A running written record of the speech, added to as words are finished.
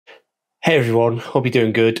Hey everyone, hope you're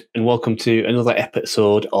doing good, and welcome to another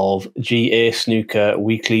episode of GA Snooker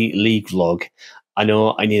Weekly League Vlog. I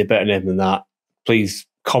know I need a better name than that. Please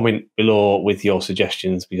comment below with your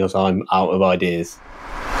suggestions because I'm out of ideas.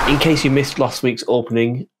 In case you missed last week's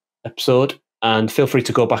opening episode, and feel free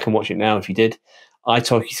to go back and watch it now if you did, I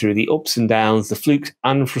talk you through the ups and downs, the flukes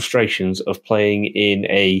and frustrations of playing in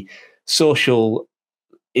a social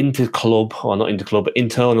internal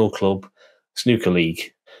club snooker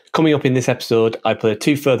league. Coming up in this episode, I played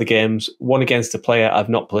two further games, one against a player I've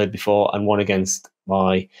not played before and one against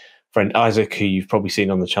my friend Isaac, who you've probably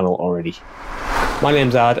seen on the channel already. My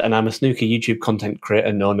name's Ad and I'm a snooker YouTube content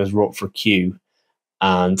creator known as Rope for a Q.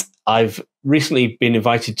 And I've recently been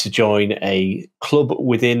invited to join a club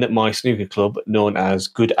within my snooker club known as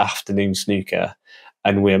Good Afternoon Snooker.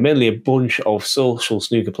 And we're mainly a bunch of social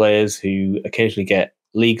snooker players who occasionally get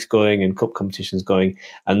leagues going and cup competitions going,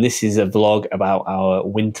 and this is a vlog about our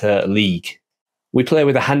winter league. We play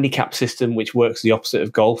with a handicap system which works the opposite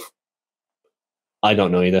of golf. I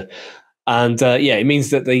don't know either. And it means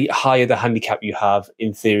that the higher the handicap you have,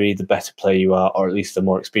 in theory, the better player you are, or at least the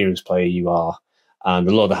more experienced player you are. And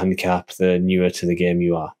the lower the handicap, the newer to the game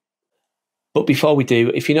you are. But before we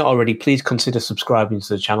do, if you're not already, please consider subscribing to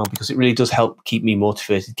the channel because it really does help keep me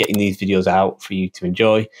motivated getting these videos out for you to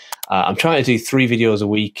enjoy. I'm trying to do 3 videos a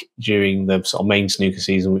week during the sort of main snooker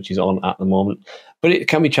season, which is on at the moment. But it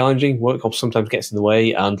can be challenging. Work sometimes gets in the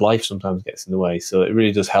way and life sometimes gets in the way. So it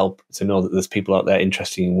really does help to know that there's people out there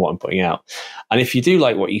interested in what I'm putting out. And if you do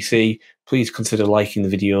like what you see, please consider liking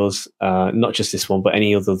the videos, not just this one, but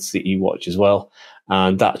any others that you watch as well.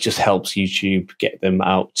 And that just helps YouTube get them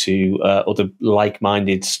out to other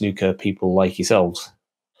like-minded snooker people like yourselves.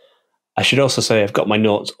 I should also say I've got my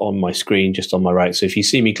notes on my screen just on my right. So if you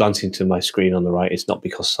see me glancing to my screen on the right, it's not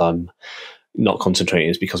because I'm not concentrating,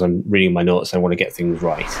 it's because I'm reading my notes and I want to get things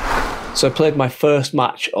right. So I played my first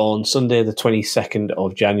match on Sunday, the 22nd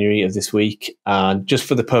of January of this week. And just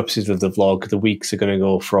for the purposes of the vlog, the weeks are going to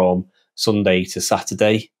go from Sunday to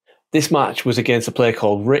Saturday. This match was against a player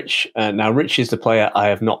called Rich. Now, Rich is the player I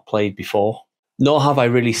have not played before, nor have I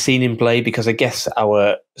really seen him play because I guess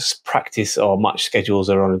our practice or match schedules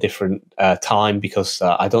are on a different time because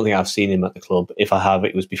I don't think I've seen him at the club. If I have,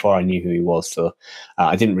 it was before I knew who he was, so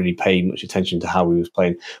I didn't really pay much attention to how he was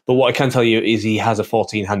playing. But what I can tell you is he has a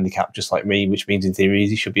 14 handicap just like me, which means in theory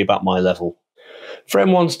he should be about my level.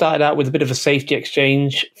 Frame 1 started out with a bit of a safety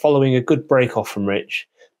exchange following a good break-off from Rich.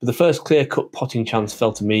 But the first clear-cut potting chance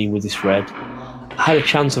fell to me with this red. I had a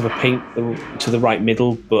chance of a pink to the right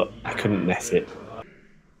middle, but I couldn't net it.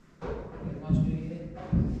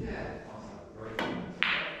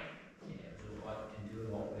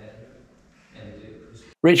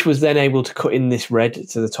 Rich was then able to cut in this red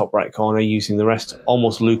to the top right corner using the rest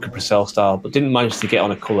almost Luca Purcell style, but didn't manage to get on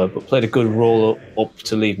a colour, but played a good roll up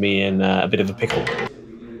to leave me in a bit of a pickle.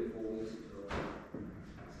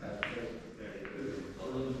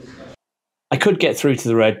 I could get through to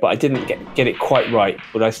the red, but I didn't get it quite right,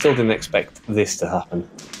 but I still didn't expect this to happen.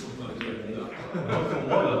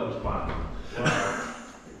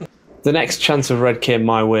 The next chance of red came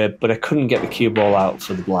my way, but I couldn't get the cue ball out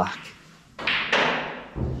for the black.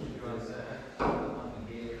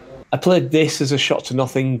 I played this as a shot to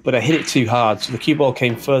nothing, but I hit it too hard, so the cue ball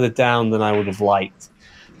came further down than I would have liked.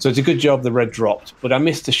 So it's a good job the red dropped, but I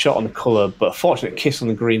missed a shot on the colour, but a fortunate kiss on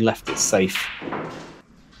the green left it safe.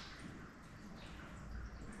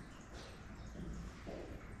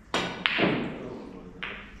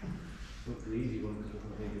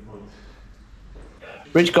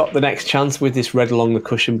 Rich got the next chance with this red along the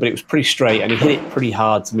cushion, but it was pretty straight and he hit it pretty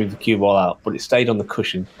hard to move the cue ball out, but it stayed on the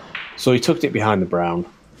cushion, so he tucked it behind the brown.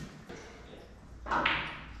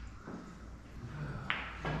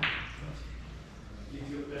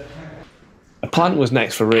 A plant was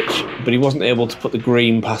next for Rich, but he wasn't able to put the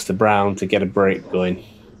green past the brown to get a break going.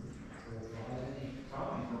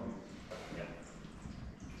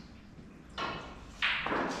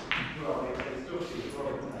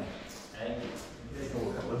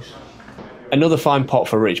 Another fine pot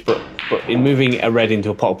for Rich, but in moving a red into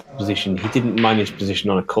a pot position, he didn't manage position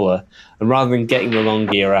on a colour, and rather than getting the long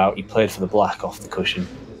gear out, he played for the black off the cushion.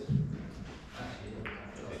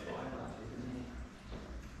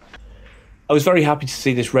 I was very happy to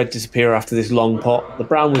see this red disappear after this long pot. The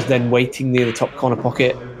brown was then waiting near the top corner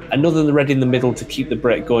pocket, another red in the middle to keep the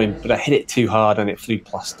break going, but I hit it too hard and it flew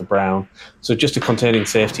past the brown. So just a containing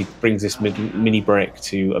safety brings this mini break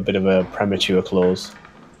to a bit of a premature close.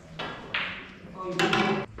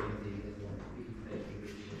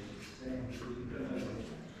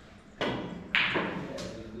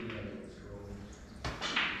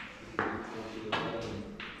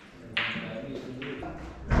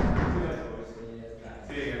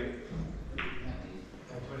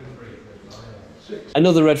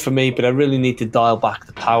 Another red for me, but I really need to dial back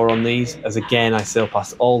the power on these, as again I sail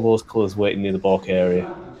past all those colours waiting near the balk area. I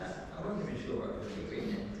wasn't even sure what I was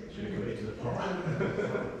doing. Should have committed to the pot.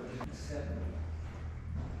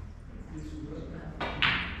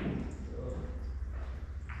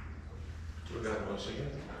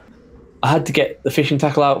 I had to get the fishing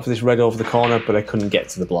tackle out for this red over the corner, but I couldn't get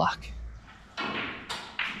to the black.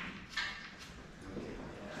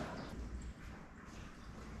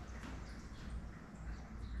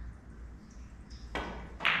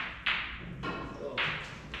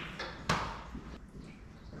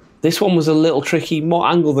 This one was a little tricky, more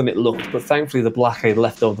angle than it looked, but thankfully the black I had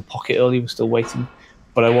left over the pocket earlier was still waiting,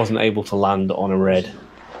 but I wasn't able to land on a red.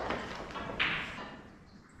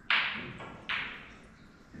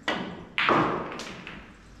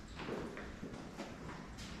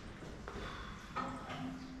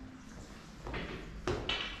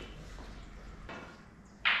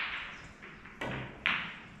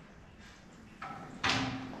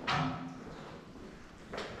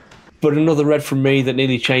 But another red from me that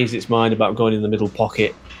nearly changed its mind about going in the middle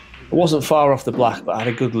pocket. I wasn't far off the black, but I had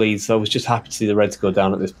a good lead, so I was just happy to see the reds go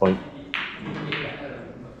down at this point.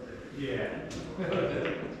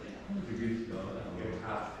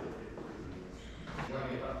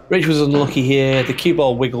 Rich was unlucky here. The cue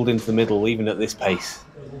ball wiggled into the middle, even at this pace.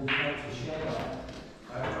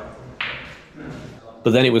 But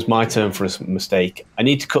then it was my turn for a mistake. I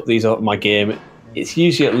need to cut these out of my game. It's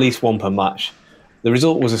usually at least one per match. The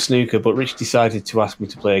result was a snooker, but Rich decided to ask me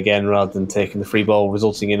to play again rather than taking the free ball,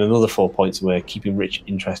 resulting in another 4 points away, keeping Rich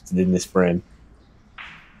interested in this frame.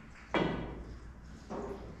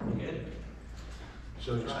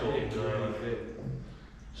 So it's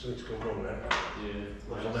gone wrong there.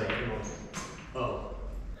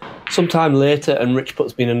 Sometime later, and Rich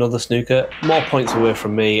puts me in another snooker, more points away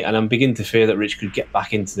from me, and I'm beginning to fear that Rich could get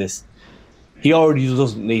back into this. He already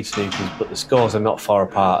doesn't need snookers, but the scores are not far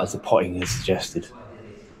apart, as the potting has suggested.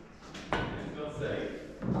 That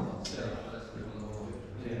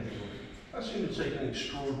seemed to take an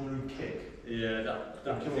extraordinary kick. Yeah,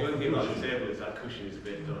 the only thing about the table is that cushion is a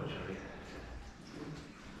bit Dutch, I think.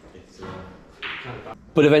 It's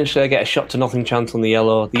But eventually I get a shot to nothing chance on the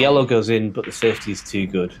yellow. The yellow goes in, but the safety is too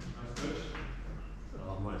good.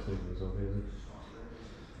 Oh, I might have taken this off here then.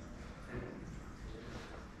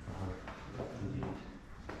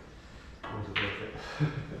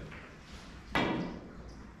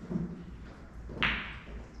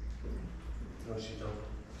 Nicely done.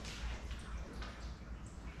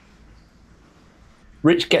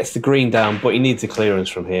 Rich gets the green down, but he needs a clearance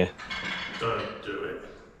from here. Don't do it.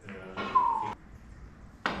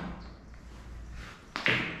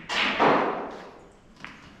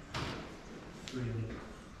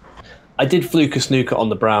 I did fluke a snooker on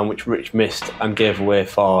the brown, which Rich missed and gave away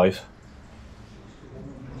 5.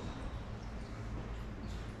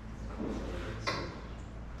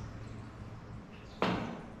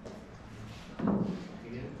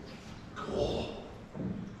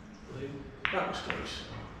 That was close.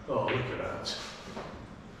 Oh, look at that.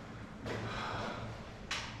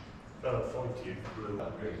 Thank you, blue.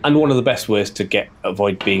 And one of the best ways to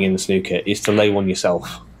avoid being in the snooker is to lay one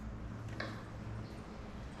yourself.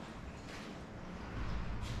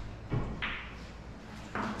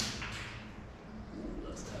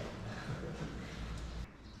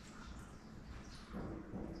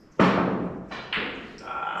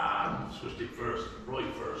 Switched it first, right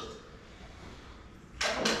first.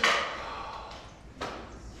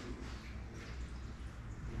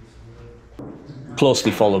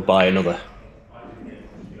 Closely followed by another.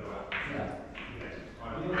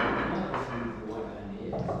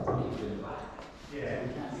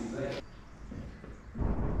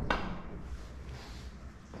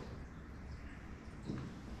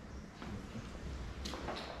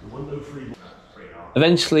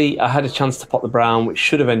 Eventually, I had a chance to pot the brown, which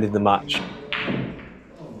should have ended the match.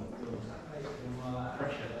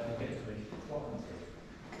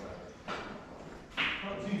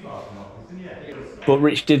 But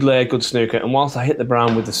Rich did lay a good snooker, and whilst I hit the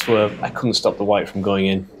brown with the swerve, I couldn't stop the white from going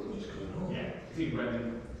in.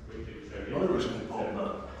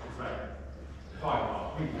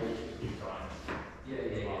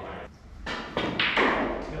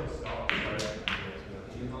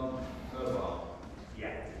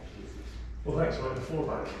 Well, thanks, I went to 4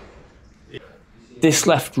 back. This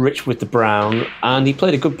left Rich with the brown, and he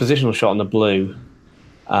played a good positional shot on the blue.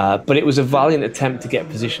 But it was a valiant attempt to get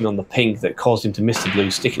position on the pink that caused him to miss the blue,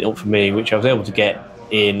 sticking it up for me, which I was able to get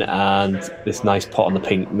in, and this nice pot on the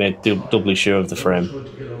pink made doubly sure of the frame. Tried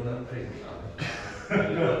to get on that pink.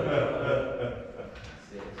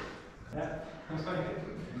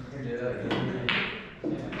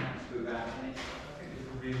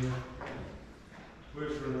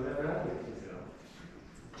 Works for another outlet, you know.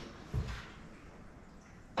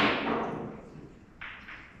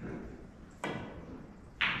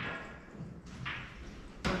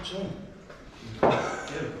 That's on.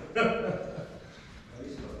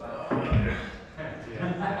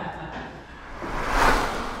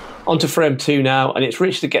 On to frame 2 now, and it's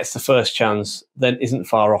Rich that gets the first chance, then isn't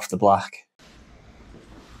far off the black.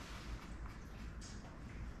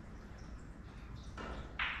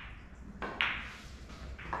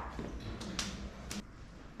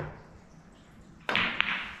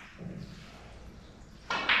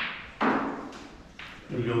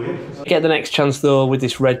 I get the next chance though with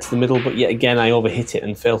this red to the middle, but yet again I overhit it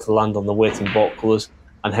and fail to land on the waiting baulk colours,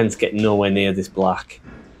 and hence get nowhere near this black.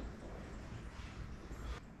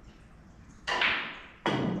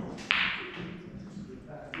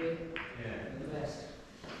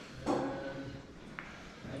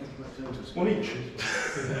 One each.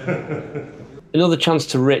 Another chance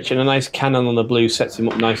to Rich, and a nice cannon on the blue sets him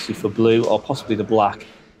up nicely for blue, or possibly the black,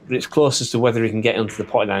 but it's close as to whether he can get onto the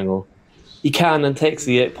potted angle. He can and takes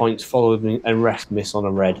the 8 points, following a rest miss on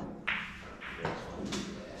a red.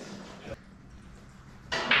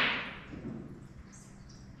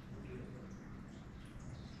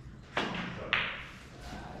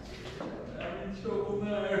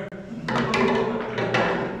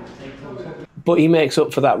 But he makes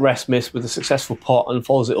up for that rest miss with a successful pot and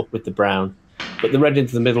follows it up with the brown. But the red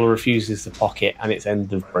into the middle refuses the pocket, and it's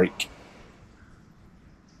end of break.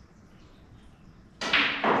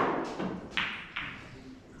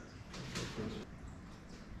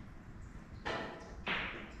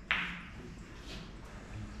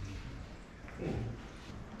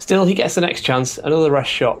 Still, he gets the next chance, another rest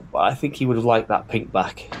shot, but I think he would have liked that pink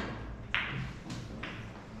back.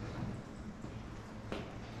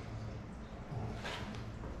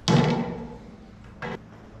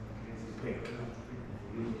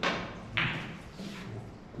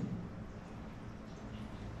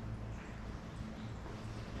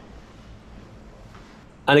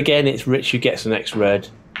 And again, it's Rich who gets the next red.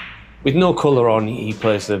 With no colour on, he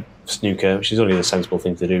plays the snooker, which is only the sensible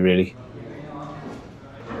thing to do, really.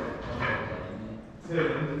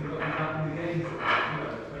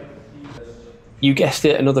 You guessed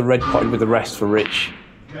it, another red potted with the rest for Rich.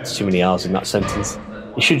 There's too many R's in that sentence.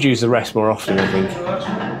 He should use the rest more often, I think.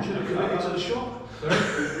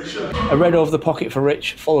 A red over the pocket for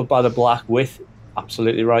Rich, followed by the black with,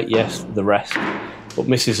 absolutely right, yes, the rest. But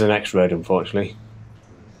misses the next red, unfortunately.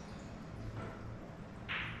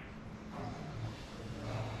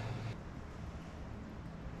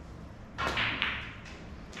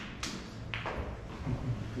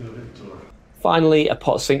 Finally, a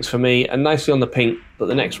pot sinks for me, and nicely on the pink, but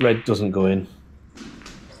the next red doesn't go in.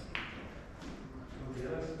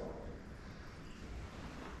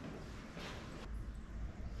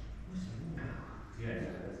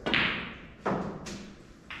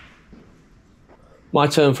 My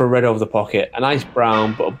turn for a red over the pocket. A nice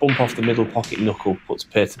brown, but a bump off the middle pocket knuckle puts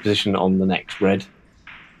pair to position on the next red.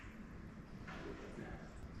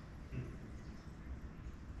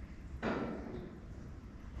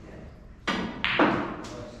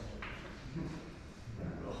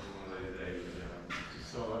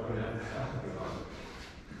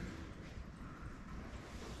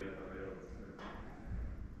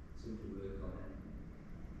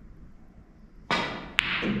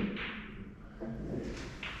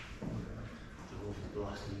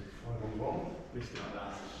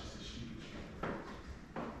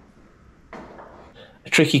 A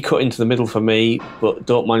tricky cut into the middle for me, but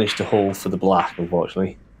don't manage to hold for the black,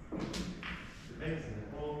 unfortunately.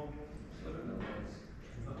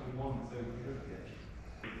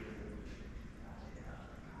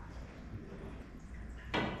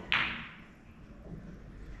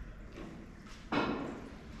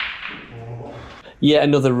 Yet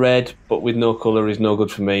another red, but with no colour is no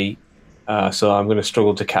good for me. So I'm going to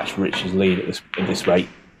struggle to catch Rich's lead at this rate.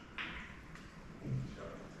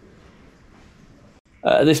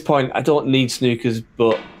 At this point, I don't need snookers,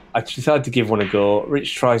 but I decided to give one a go.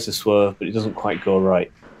 Rich tries to swerve, but it doesn't quite go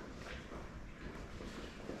right.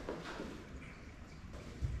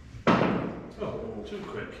 Oh, too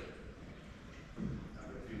quick.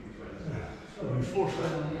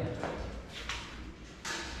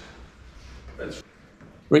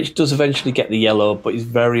 Rich does eventually get the yellow, but he's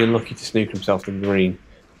very unlucky to snooker himself to the green.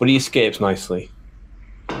 But he escapes nicely.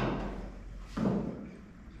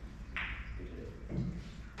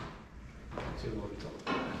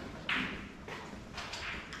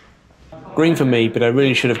 Green for me, but I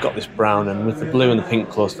really should have got this brown, and with the blue and the pink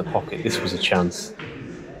close to the pocket, this was a chance.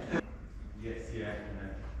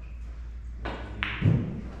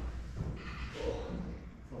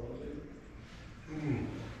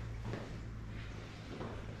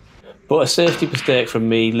 But a safety mistake from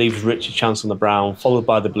me leaves Rich a chance on the brown, followed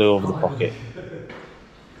by the blue over the pocket.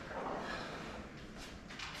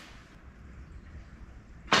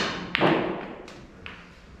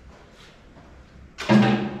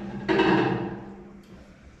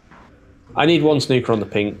 I need one snooker on the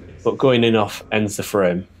pink, but going in off ends the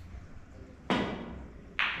frame.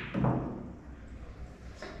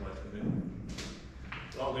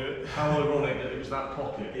 I'll do it. How ironic that it was that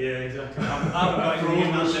pocket. Yeah, exactly.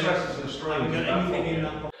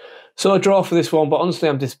 So a draw for this one, but honestly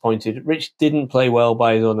I'm disappointed. Rich didn't play well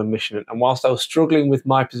by his own admission, and whilst I was struggling with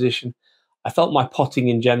my position, I felt my potting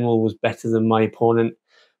in general was better than my opponent.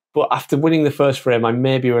 But after winning the first frame, I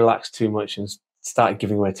maybe relaxed too much and started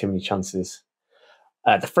giving away too many chances.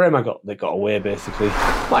 The frame they got away basically.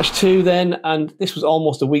 Match 2 then, and this was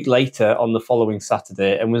almost a week later on the following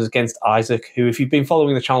Saturday, and was against Isaac, who, if you've been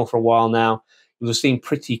following the channel for a while now, you'll have seen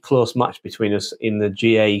pretty close match between us in the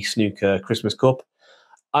GA Snooker Christmas Cup.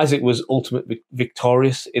 Isaac was ultimately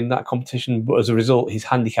victorious in that competition, but as a result, his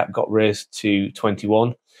handicap got raised to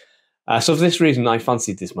 21. So for this reason, I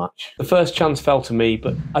fancied this match. The first chance fell to me,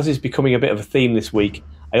 but as is becoming a bit of a theme this week,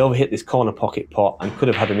 I overhit this corner pocket pot and could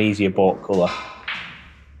have had an easier baulk colour.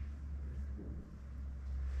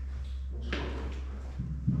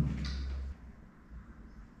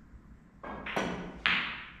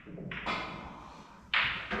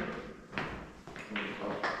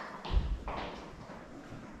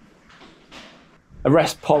 A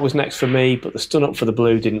rest pot was next for me, but the stun up for the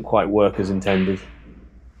blue didn't quite work as intended.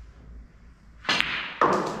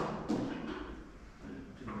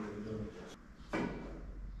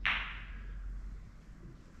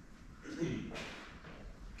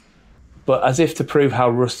 But as if to prove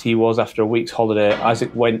how rusty he was after a week's holiday,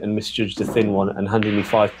 Isaac went and misjudged a thin one and handed me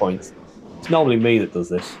 5 points. It's normally me that does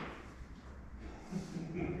this.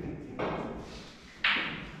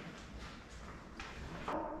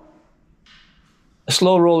 A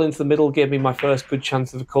slow roll into the middle gave me my first good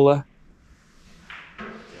chance of a colour.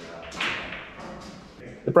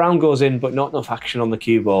 The brown goes in, but not enough action on the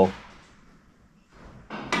cue ball.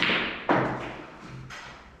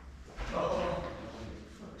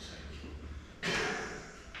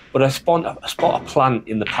 But I spot a plant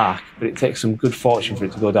in the pack, but it takes some good fortune for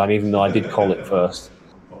it to go down, even though I did call it first.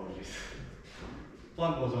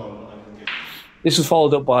 This was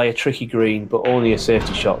followed up by a tricky green, but only a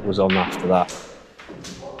safety shot was on after that.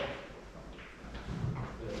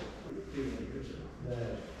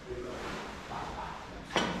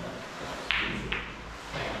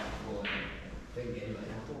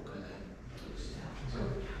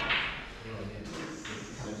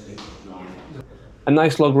 A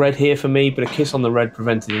nice log red here for me, but a kiss on the red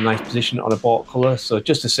prevented a nice position on a baulk colour, so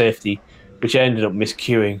just a safety, which I ended up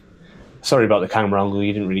miscuing. Sorry about the camera angle,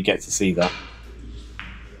 you didn't really get to see that.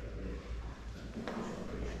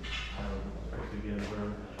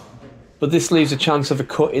 But this leaves a chance of a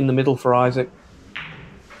cut in the middle for Isaac.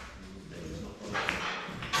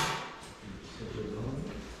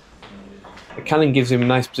 The cannon gives him a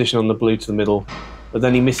nice position on the blue to the middle, but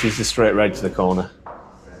then he misses the straight red to the corner.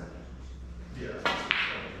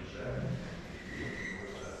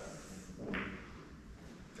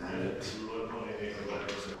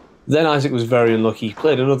 Then Isaac was very unlucky. He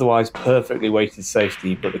played an otherwise perfectly weighted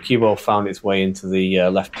safety, but the cue ball found its way into the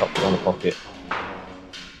left top corner pocket.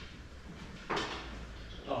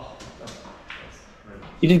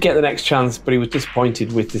 He did get the next chance, but he was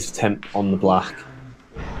disappointed with this attempt on the black.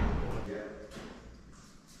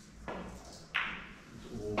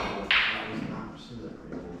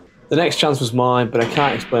 The next chance was mine, but I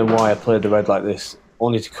can't explain why I played the red like this,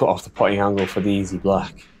 only to cut off the potting angle for the easy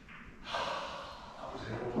black.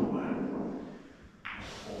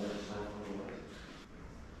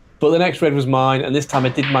 But the next red was mine, and this time I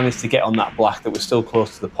did manage to get on that black that was still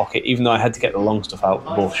close to the pocket, even though I had to get the long stuff out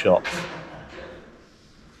for both shots.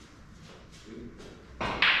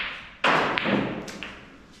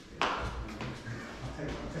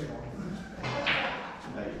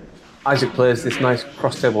 Isaac plays this nice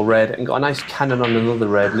cross-table red and got a nice cannon on another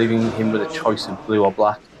red, leaving him with a choice of blue or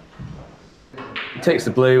black. He takes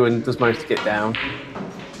the blue and does manage to get down.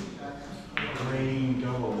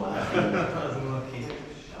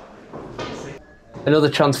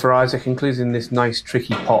 Another chance for Isaac, including this nice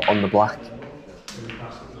tricky pot on the black.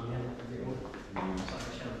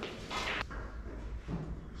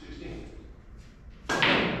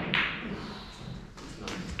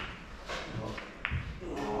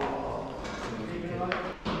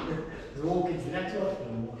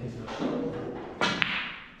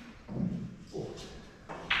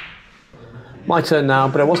 My turn now,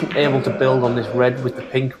 but I wasn't able to build on this red with the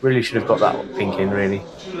pink. Really should have got that pink in, really.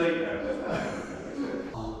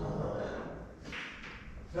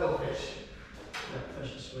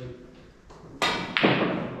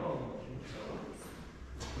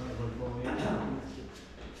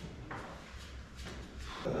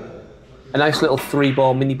 A nice little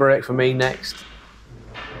 3-ball mini break for me next.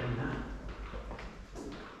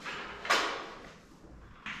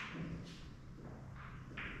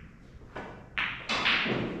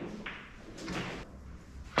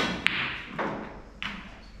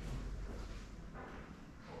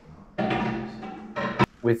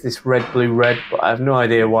 With this red-blue-red, but I have no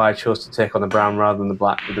idea why I chose to take on the brown rather than the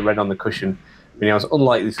black with the red on the cushion. I mean, I was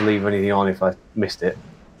unlikely to leave anything on if I missed it.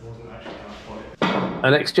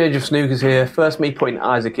 An exchange of snookers here. First me putting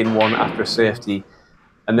Isaac in one after a safety,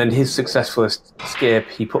 and then his successful escape,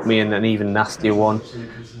 he put me in an even nastier one,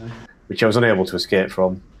 which I was unable to escape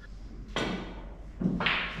from.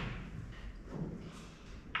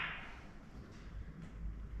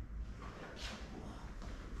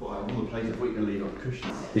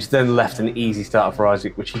 Which then left an easy start for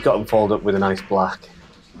Isaac, which he got him folded up with a nice black.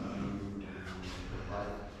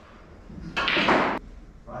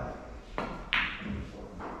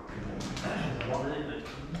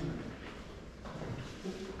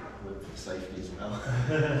 Safety as well.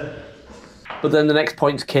 But then the next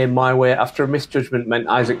points came my way after a misjudgment meant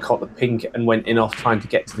Isaac caught the pink and went in off trying to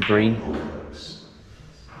get to the green.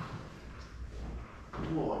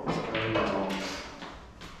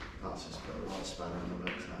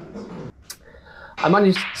 I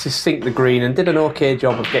managed to sink the green and did an okay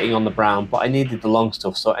job of getting on the brown, but I needed the long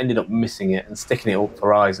stuff, so I ended up missing it and sticking it up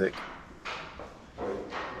for Isaac.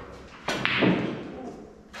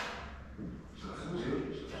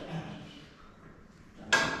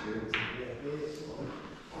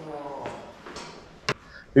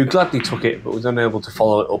 Who gladly took it, but was unable to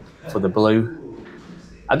follow it up for the blue.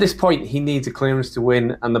 At this point, he needs a clearance to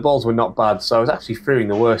win, and the balls were not bad, so I was actually fearing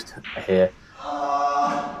the worst here.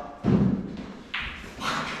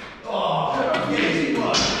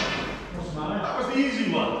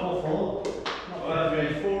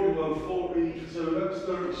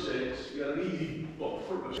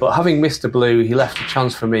 But having missed the blue, he left a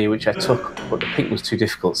chance for me, which I took, but the pink was too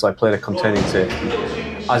difficult, so I played a containing safety.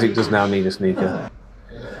 Isaac does now need a snooker.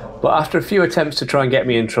 But after a few attempts to try and get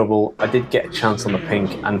me in trouble, I did get a chance on the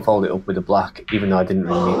pink and fold it up with the black, even though I didn't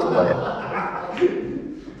really need to play it.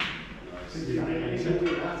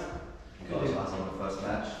 First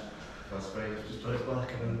match, first break, just play black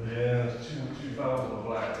and then Yeah, 2 fouls on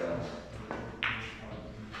black.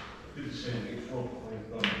 Did the same thing for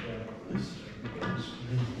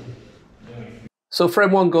So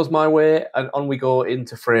frame 1 goes my way, and on we go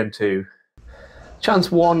into frame 2.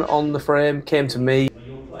 Chance 1 on the frame came to me.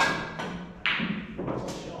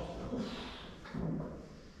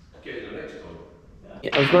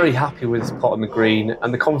 I was very happy with this pot on the green,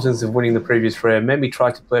 and the confidence of winning the previous frame made me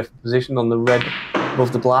try to play for position on the red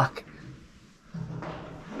above the black.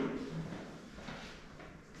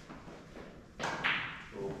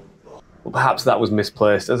 But perhaps that was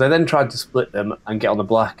misplaced, as I then tried to split them and get on the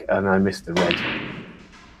black, and I missed the red.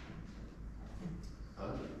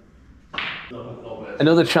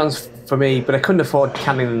 Another chance for me, but I couldn't afford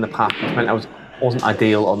canning in the pack, which meant I wasn't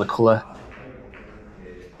ideal on the colour.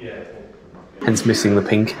 Hence missing the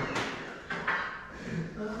pink.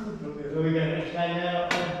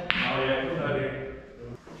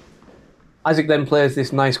 Isaac then plays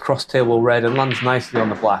this nice cross table red and lands nicely on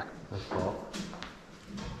the black,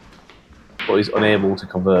 but is unable to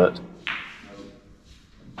convert.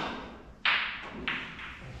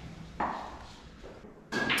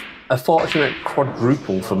 A fortunate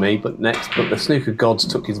quadruple for me, but the snooker gods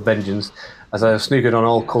took his vengeance, as I snookered on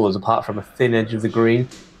all colours apart from a thin edge of the green,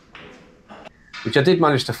 which I did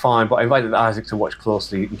manage to find, but I invited Isaac to watch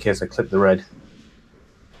closely in case I clipped the red.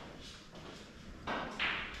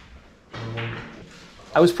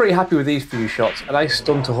 I was pretty happy with these few shots, and I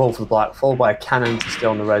stunned to hole for the black, followed by a cannon to stay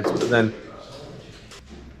on the reds, but then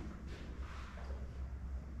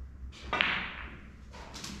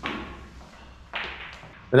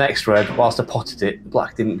the next red, whilst I potted it, the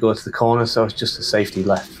black didn't go to the corner, so it's just a safety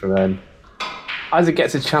left for them. Isaac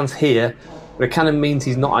gets a chance here, but a cannon means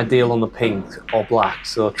he's not ideal on the pink or black,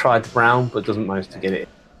 so tried the brown, but doesn't manage to get it.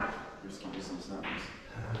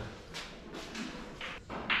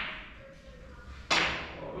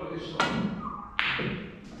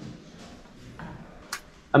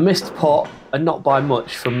 A missed pot, and not by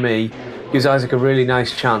much from me, gives Isaac a really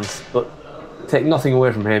nice chance, but take nothing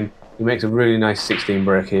away from him, he makes a really nice 16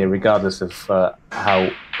 break here, regardless of how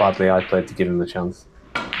badly I played to give him the chance.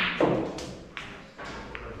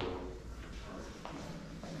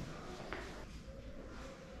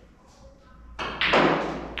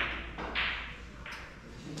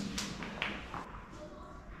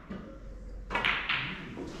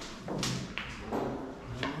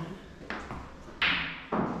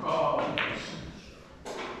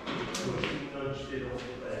 dusted off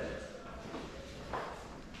the bed.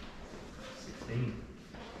 16.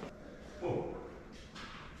 Oh.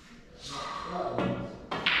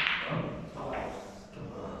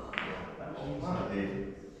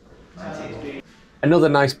 Another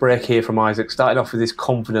nice break here from Isaac, starting off with this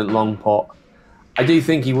confident long pot. I do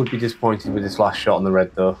think he would be disappointed with his last shot on the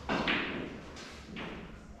red though.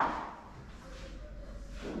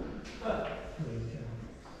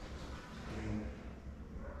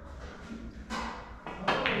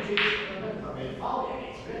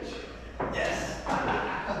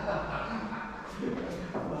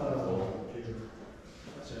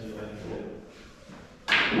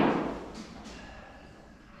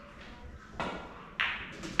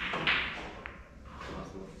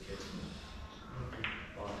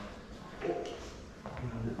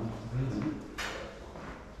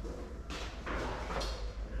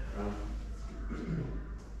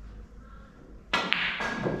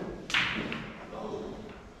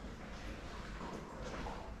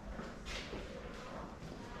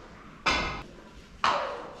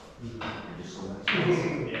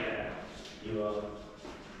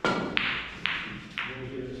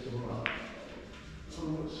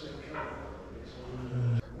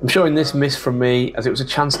 I'm showing this miss from me as it was a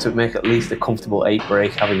chance to make at least a comfortable 8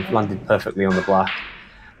 break, having landed perfectly on the black,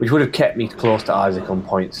 which would have kept me close to Isaac on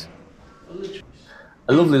points.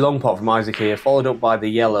 A lovely long pot from Isaac here, followed up by the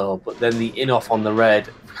yellow, but then the in-off on the red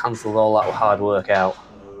cancelled all that hard work out.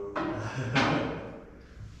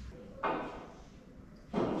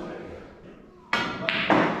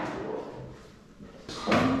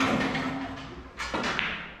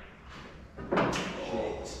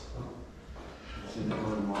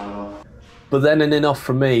 But then an in-off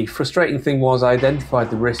from me. Frustrating thing was I identified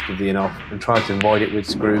the risk of the in-off and tried to avoid it with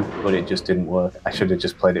screw, but it just didn't work. I should have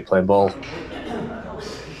just played it plain ball.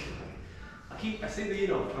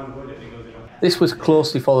 This was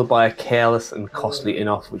closely followed by a careless and costly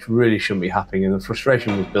in-off, which really shouldn't be happening, and the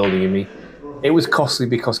frustration was building in me. It was costly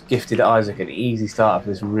because gifted Isaac an easy start for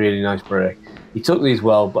this really nice break. He took these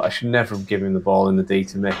well, but I should never have given him the ball in the D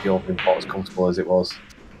to make the opening pot as comfortable as it was.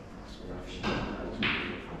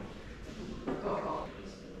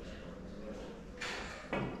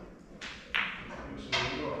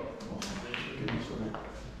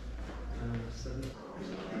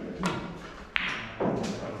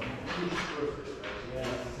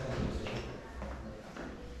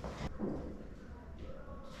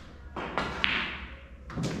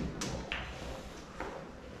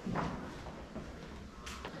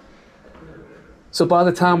 So by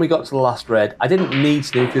the time we got to the last red, I didn't need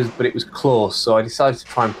snookers, but it was close, so I decided to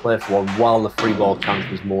try and play for one while the free ball chance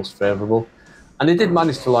was most favourable. And I did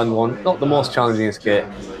manage to land one, not the most challenging escape,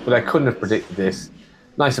 but I couldn't have predicted this.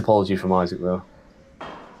 Nice apology from Isaac though.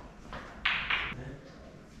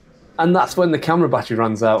 And that's when the camera battery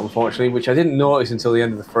runs out, unfortunately, which I didn't notice until the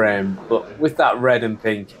end of the frame. But with that red and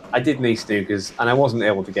pink, I did need snookers, and I wasn't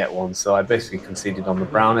able to get one, so I basically conceded on the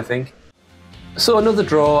brown, I think. So another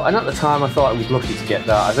draw, and at the time I thought I was lucky to get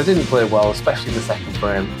that, as I didn't play well, especially in the second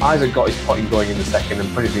frame. Isaac got his potting going in the second and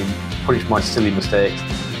punished my silly mistakes.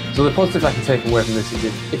 So the positive I can take away from this is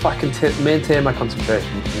if I can maintain my concentration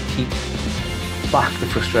and keep back the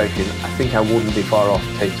frustration, I think I wouldn't be far off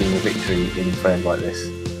taking the victory in frames like this.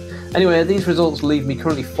 Anyway, these results leave me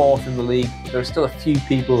currently 4th in the league. There are still a few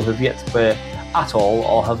people who have yet to play at all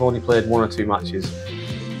or have only played 1 or 2 matches.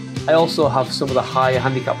 I also have some of the higher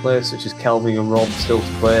handicap players such as Kelvin and Rob still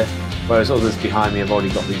to play, whereas others behind me have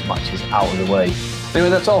already got these matches out of the way.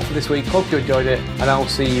 Anyway, that's all for this week. Hope you enjoyed it, and I will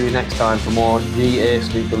see you next time for more GA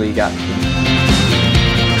Snooker League action.